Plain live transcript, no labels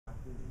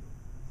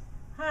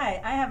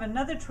Hi, I have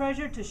another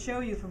treasure to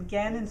show you from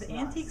Gannon's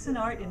Antiques and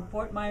Art in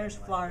Fort Myers,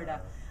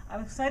 Florida. I'm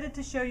excited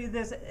to show you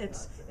this.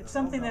 It's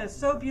something that is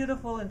so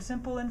beautiful and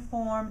simple in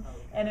form,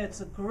 and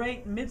it's a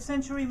great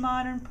mid-century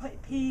modern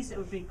piece. It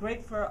would be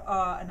great for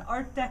an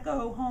Art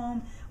Deco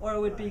home, or it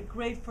would be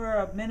great for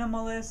a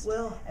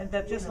minimalist and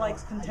that just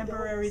likes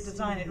contemporary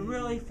design. It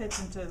really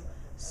fits into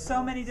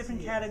so many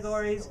different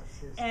categories,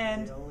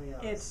 and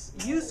it's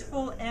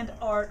useful and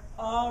art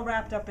all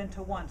wrapped up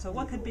into one. So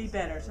what could be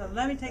better? So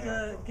let me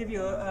give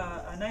you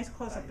a nice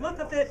close-up look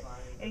of it.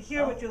 And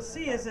here what you'll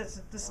see is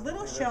it's this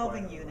little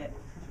shelving unit.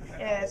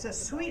 It's as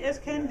sweet as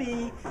can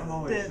be.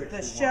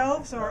 The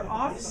shelves are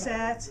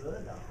offset,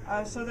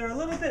 so they're a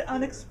little bit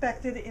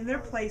unexpected in their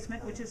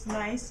placement, which is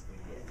nice.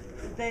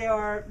 They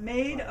are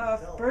made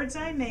of bird's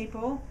eye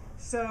maple.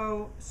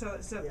 So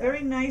it's a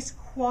very nice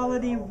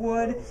quality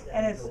wood,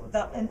 and it's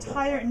the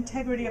entire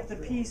integrity of the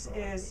piece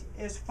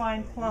is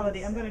fine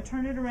quality. I'm going to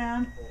turn it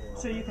around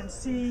so you can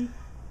see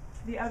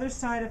the other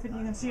side of it.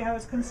 You can see how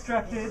it's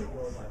constructed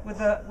with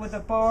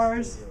the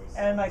bars,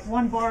 and like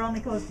one bar only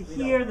goes to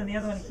here, then the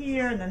other one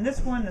here, and then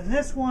this one,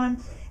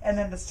 and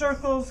then the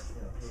circles,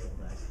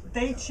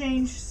 they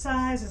change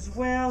size as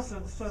well.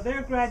 So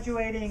they're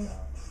graduating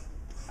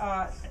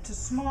to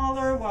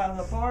smaller while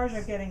the bars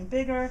are getting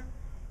bigger.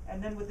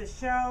 And then with the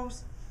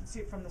shelves, you can see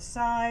it from the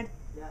side.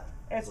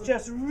 It's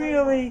just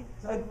really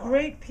a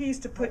great piece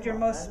to put your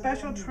most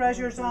special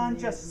treasures on,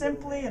 just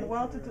simply and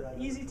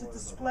easy to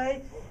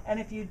display. And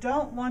if you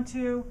don't want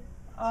to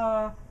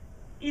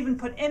even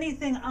put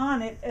anything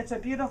on it, it's a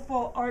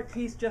beautiful art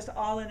piece just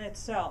all in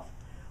itself.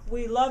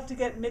 We love to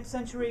get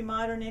mid-century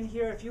modern in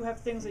here. If you have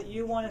things that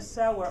you want to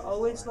sell, we're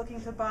always looking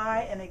to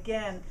buy. And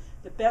again,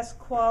 the best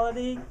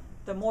quality,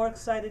 the more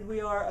excited we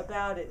are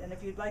about it. And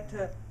if you'd like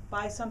to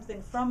buy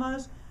something from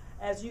us,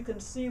 as you can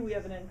see, we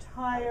have an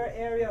entire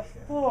area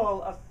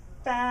full of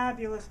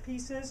fabulous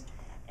pieces,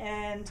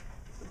 and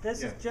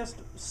this is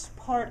just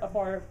part of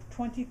our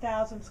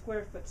 20,000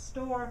 square foot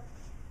store.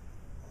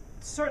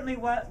 Certainly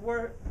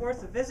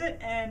worth a visit,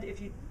 and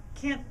if you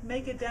can't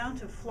make it down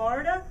to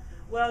Florida,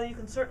 well, you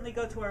can certainly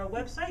go to our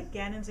website,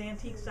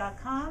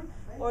 gannonsantiques.com,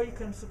 or you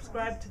can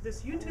subscribe to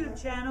this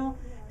YouTube channel,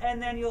 and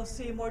then you'll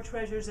see more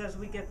treasures as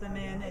we get them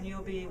in, and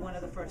you'll be one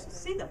of the first to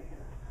see them.